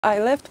I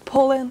left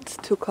Poland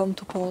to come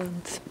to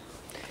Poland.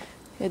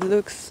 It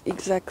looks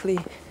exactly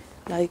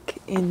like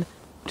in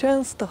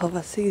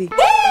Częstochowa city.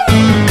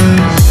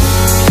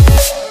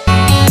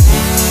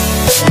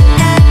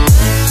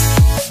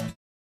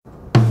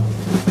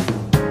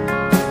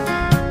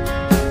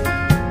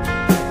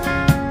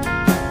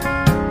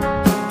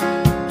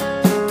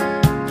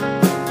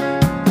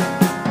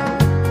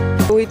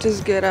 We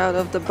just get out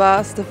of the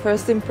bus. The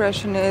first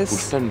impression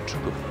is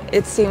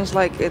it seems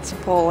like it's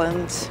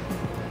Poland.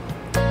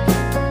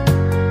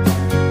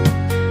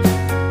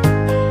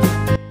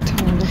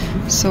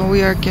 So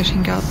we are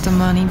getting out the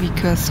money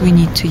because we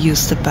need to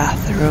use the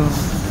bathroom.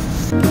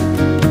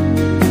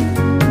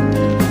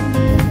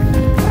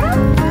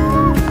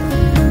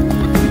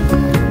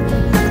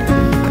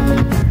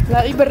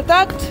 La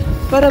libertad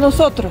para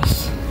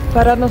nosotros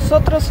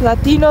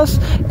latinos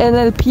en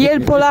el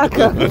piel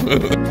polaca.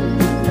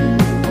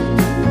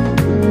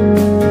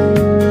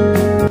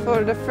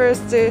 For the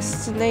first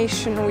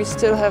destination we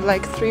still have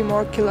like 3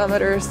 more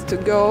kilometers to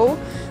go.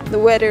 The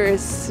weather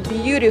is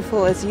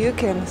beautiful as you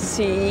can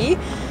see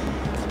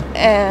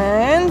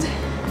and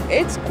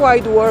it's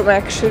quite warm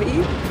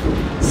actually,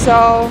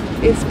 so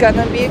it's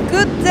gonna be a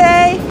good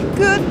day,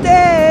 good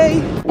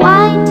day.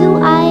 Why do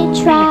I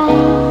try?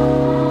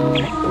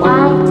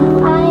 Why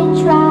do I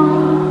try?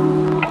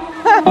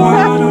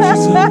 Why do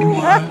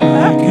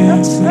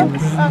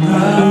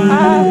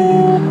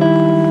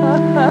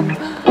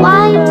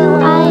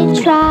I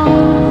try?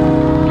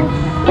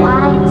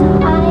 Why do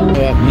I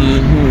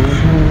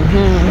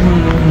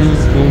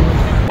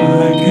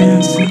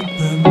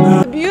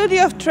The beauty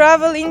of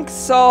traveling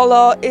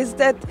solo is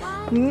that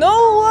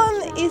no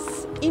one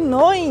is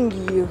annoying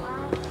you.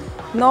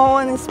 No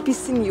one is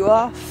pissing you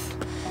off.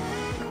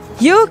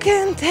 You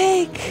can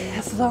take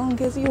as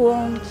long as you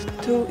want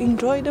to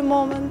enjoy the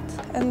moment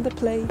and the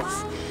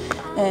place.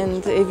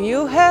 And if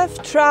you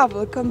have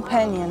travel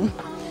companion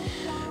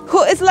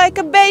who is like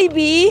a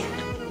baby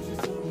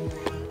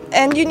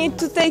and you need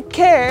to take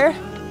care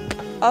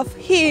of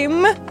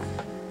him,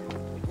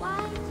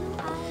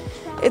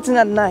 it's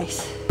not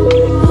nice.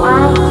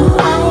 Why do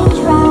I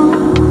try?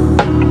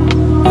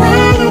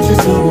 Why don't you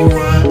tell me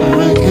why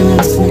I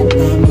can't sleep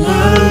at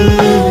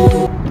night?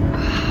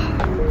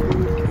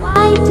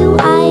 Why do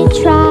I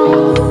try?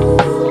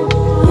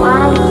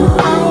 Why do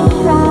I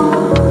try?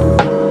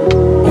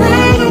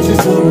 Why don't you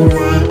tell me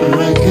why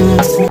I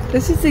can't sleep?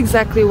 This is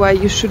exactly why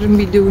you shouldn't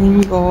be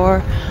doing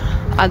your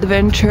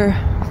adventure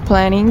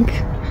planning.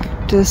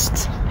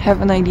 Just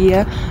have an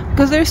idea,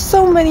 because there's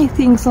so many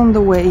things on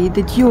the way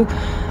that you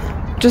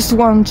just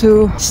want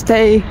to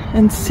stay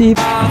and see.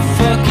 I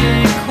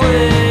fucking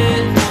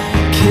quit,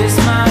 kiss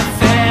my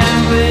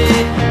family,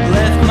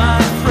 left my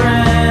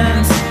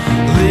friends,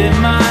 live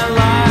my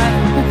life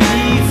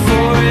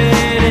before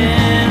it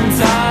ends.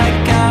 I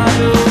got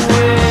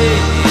away,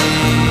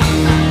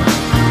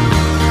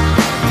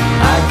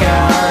 I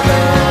got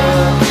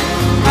up,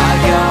 I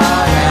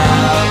got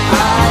out,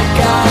 I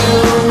got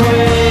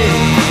away,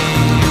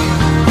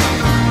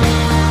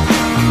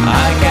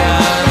 I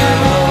got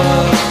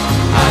up,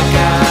 I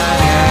got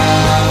out.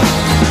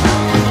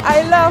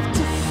 I love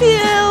to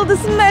feel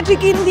this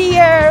magic in the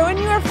air when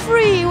you are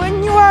free,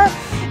 when you are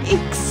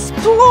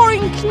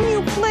exploring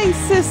new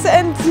places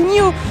and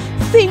new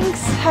things.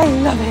 I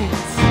love it.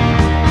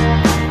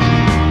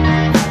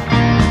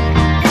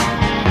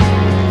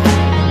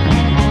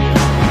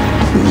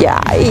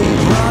 Yay!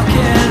 Rock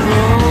and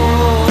roll.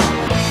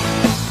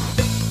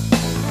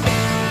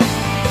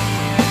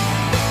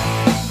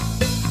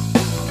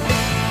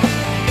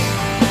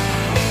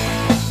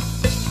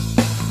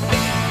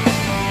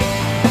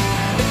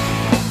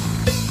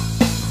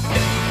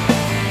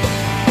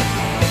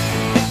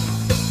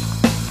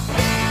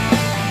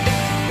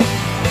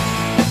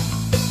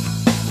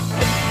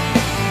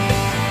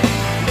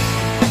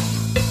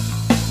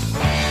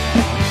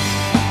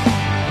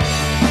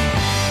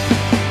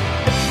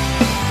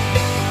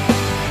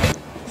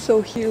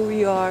 So here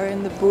we are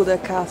in the Buda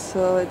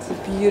Castle. It's a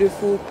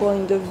beautiful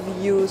point of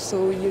view,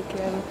 so you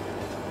can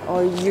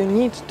or you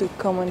need to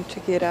come and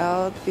check it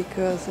out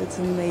because it's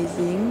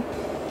amazing.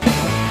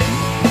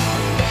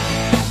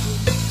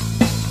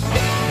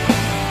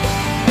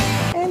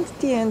 And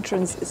the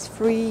entrance is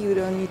free, you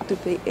don't need to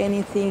pay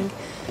anything,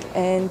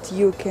 and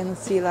you can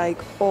see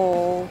like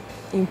all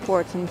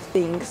important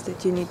things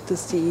that you need to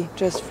see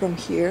just from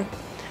here.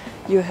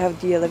 You have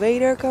the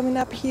elevator coming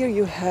up here,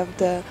 you have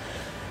the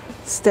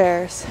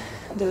stairs,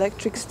 the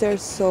electric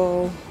stairs,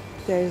 so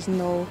there's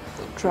no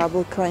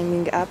trouble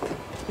climbing up.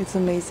 It's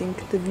amazing,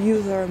 the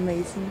views are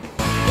amazing.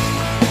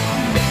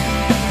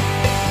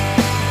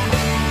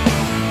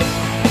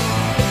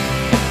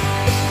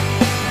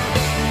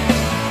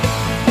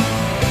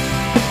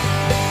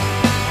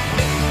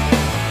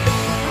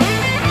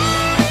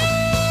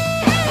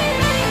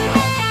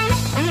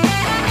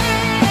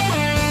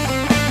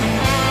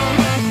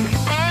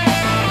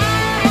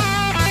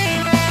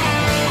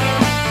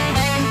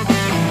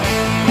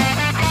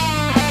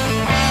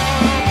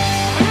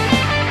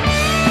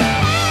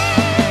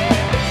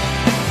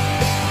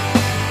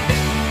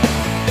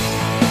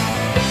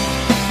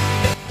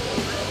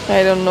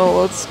 I don't know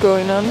what's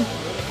going on.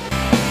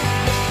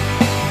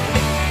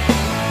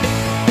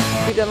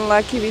 We're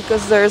unlucky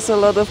because there's a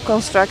lot of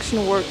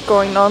construction work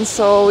going on,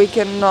 so we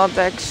cannot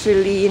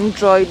actually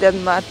enjoy that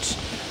much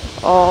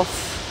of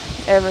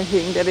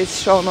everything that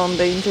is shown on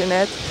the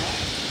internet,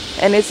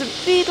 and it's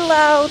a bit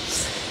loud.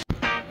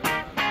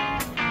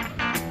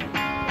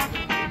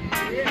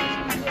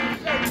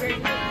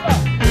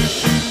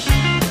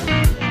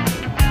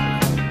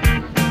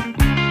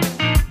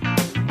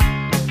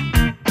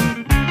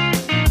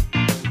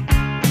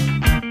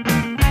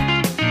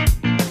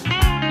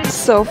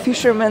 So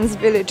Fisherman's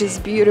village is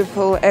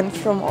beautiful, and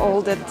from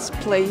all that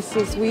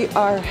places we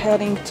are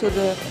heading to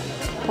the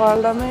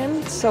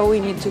Parliament, so we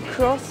need to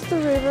cross the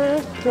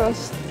river,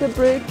 cross the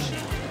bridge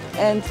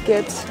and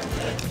get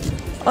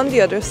on the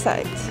other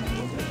side.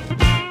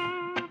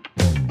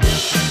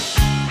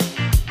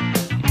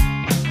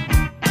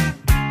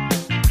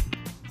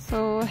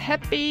 So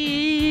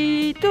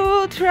happy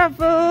to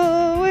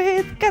travel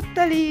with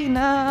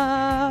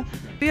Catalina!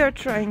 We are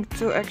trying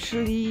to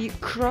actually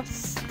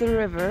cross the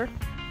river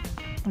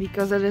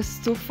because it is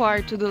too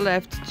far to the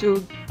left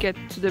to get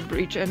to the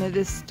bridge, and it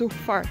is too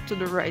far to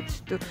the right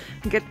to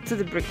get to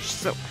the bridge.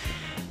 So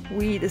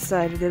we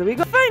decided that we're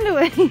gonna find a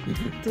way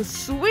to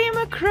swim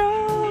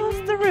across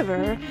the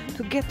river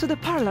to get to the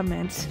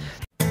Parliament.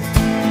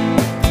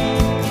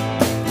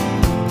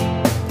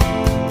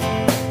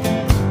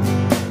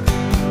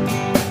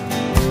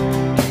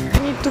 We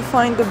need to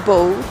find a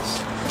boat,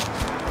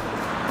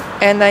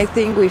 and I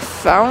think we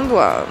found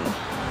one.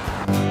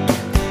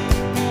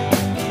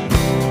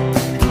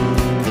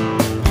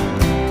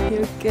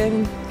 You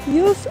can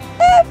use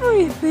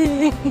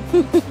everything.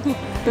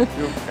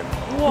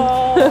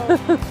 Wow.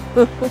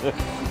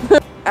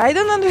 I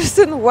don't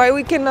understand why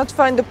we cannot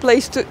find a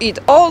place to eat.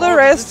 All the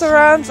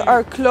restaurants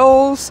are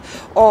closed,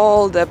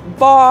 all the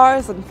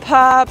bars and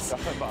pubs,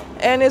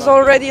 and it's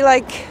already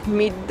like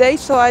midday,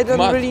 so I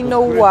don't really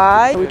know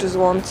why. We just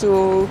want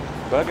to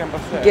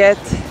get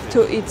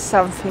to eat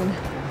something.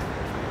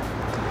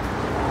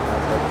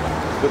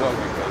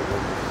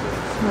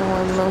 No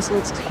one knows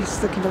what he's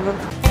talking about.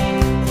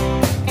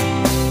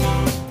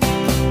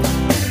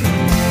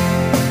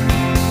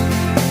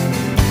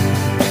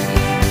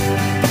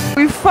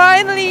 We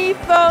finally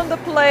found a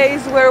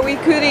place where we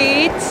could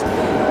eat,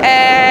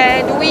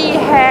 and we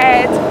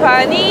had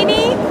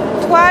panini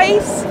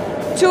twice,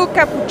 2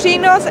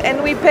 cappuccinos,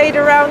 and we paid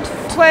around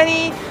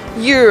 20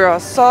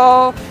 euros.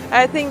 So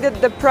I think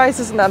that the price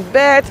is not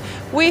bad.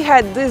 We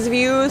had these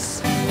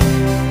views.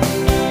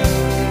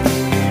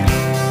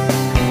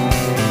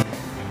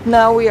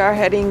 Now we are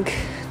heading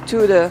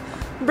to the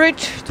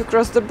bridge, to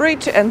cross the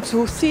bridge and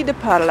to see the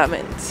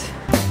Parliament.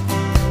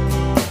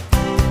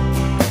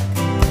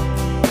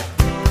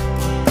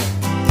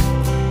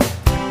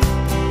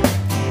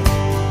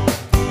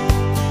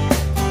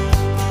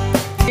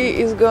 He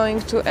is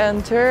going to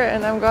enter,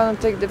 and I'm gonna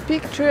take the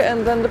picture,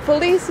 and then the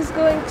police is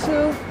going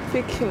to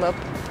pick him up.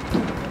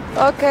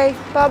 Okay,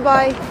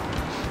 bye-bye.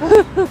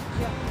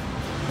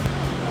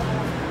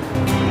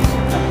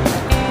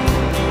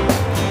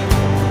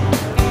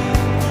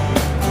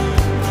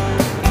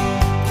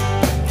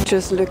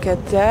 Just look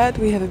at that,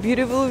 we have a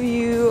beautiful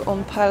view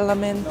on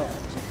Parliament,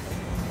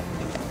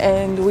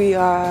 and we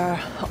are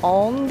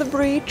on the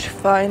bridge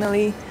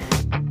finally.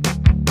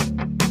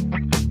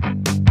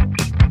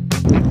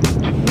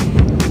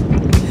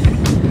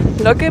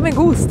 Lo que me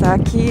gusta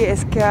aquí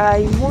es que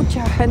hay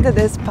mucha gente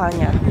de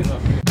España.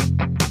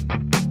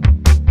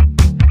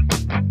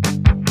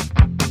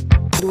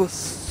 It was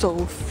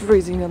so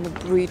freezing on the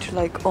bridge,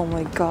 like, oh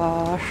my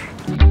gosh.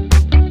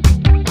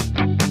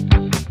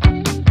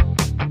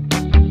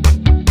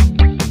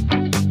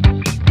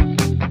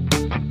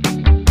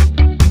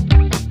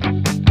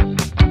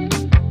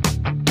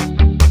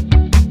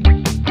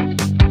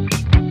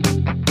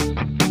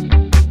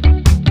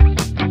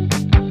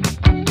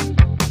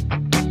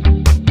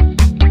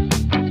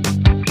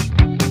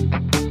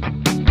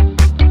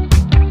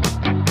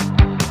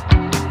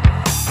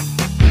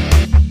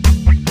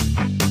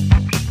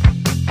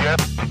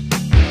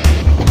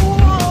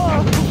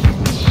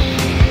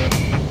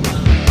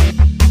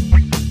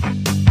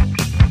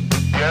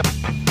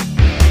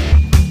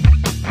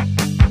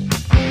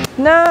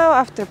 Now,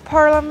 after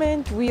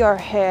Parliament, we are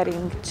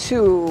heading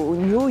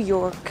to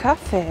York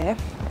Café.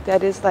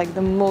 That is like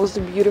the most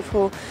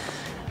beautiful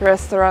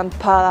restaurant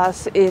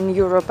palace in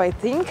Europe, I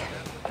think.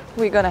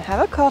 We're gonna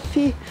have a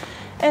coffee,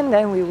 and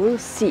then we will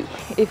see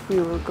if we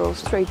will go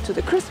straight to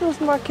the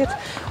Christmas market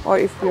or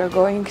if we are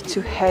going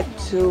to head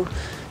to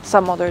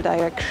some other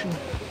direction.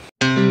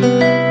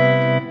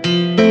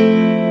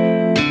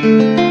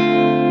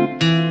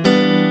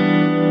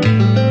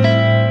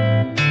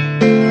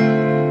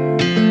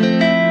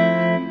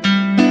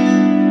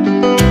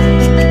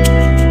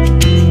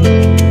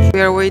 We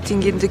are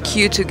waiting in the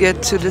queue to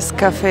get to this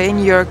cafe, in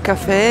York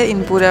Café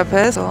in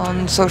Budapest.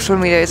 On social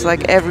media it's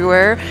like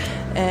everywhere,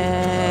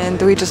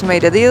 and we just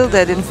made a deal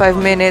that in 5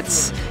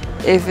 minutes,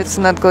 if it's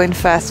not going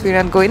fast,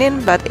 we're not going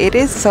in, but it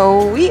is,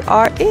 so we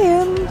are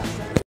in.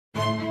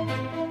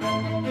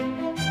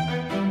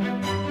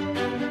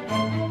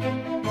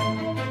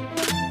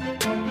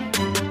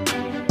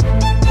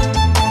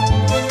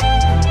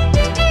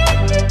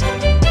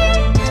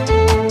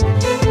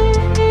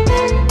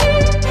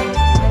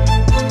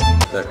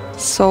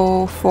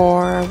 So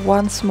for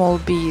one small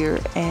beer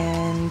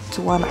and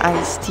one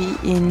iced tea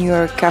in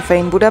York Café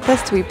in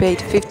Budapest, we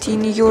paid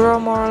 15 euro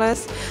more or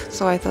less.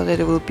 So I thought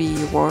it will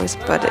be worse,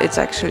 but it's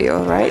actually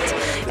alright.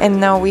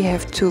 And now we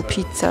have two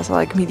pizzas,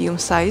 like medium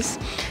size,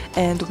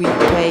 and we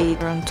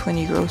paid around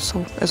 20 euros,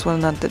 so as well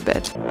not that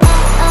bad.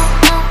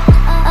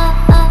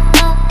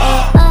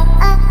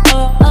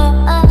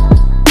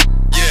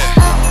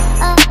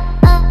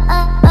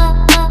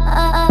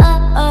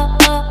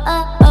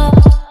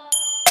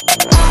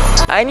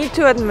 I need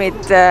to admit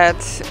that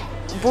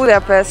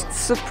Budapest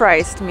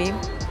surprised me,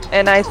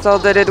 and I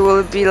thought that it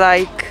will be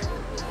like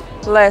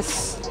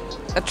less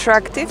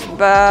attractive,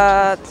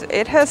 but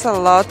it has a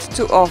lot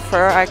to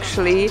offer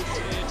actually.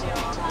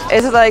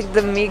 It's like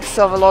the mix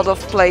of a lot of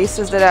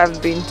places that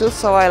I've been to,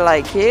 so I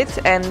like it,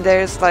 and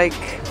there's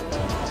like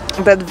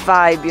that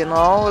vibe, you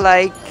know,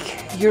 like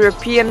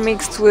European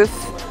mixed with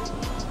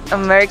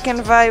American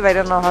vibe. I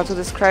don't know how to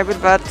describe it,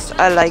 but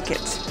I like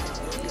it.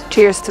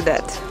 Cheers to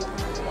that.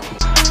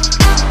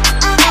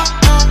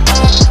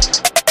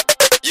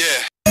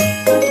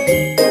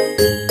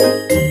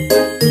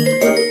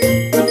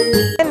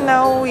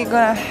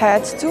 Gonna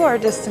head to our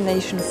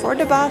destination for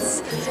the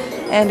bus,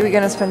 and we're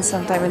gonna spend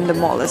some time in the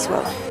mall as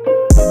well.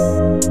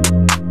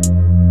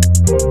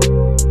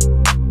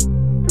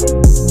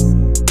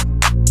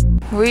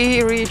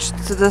 We reached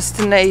the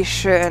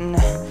destination,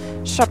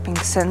 shopping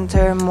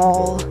center,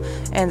 mall,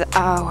 and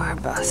our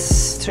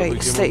bus train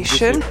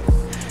station.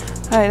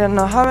 I don't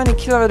know how many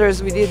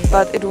kilometers we did,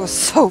 but it was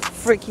so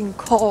freaking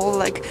cold,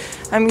 like,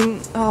 I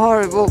mean,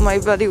 horrible. My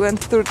body went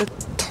through the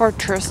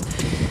tortures.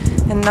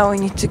 And now we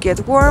need to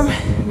get warm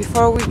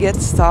before we get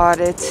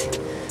started.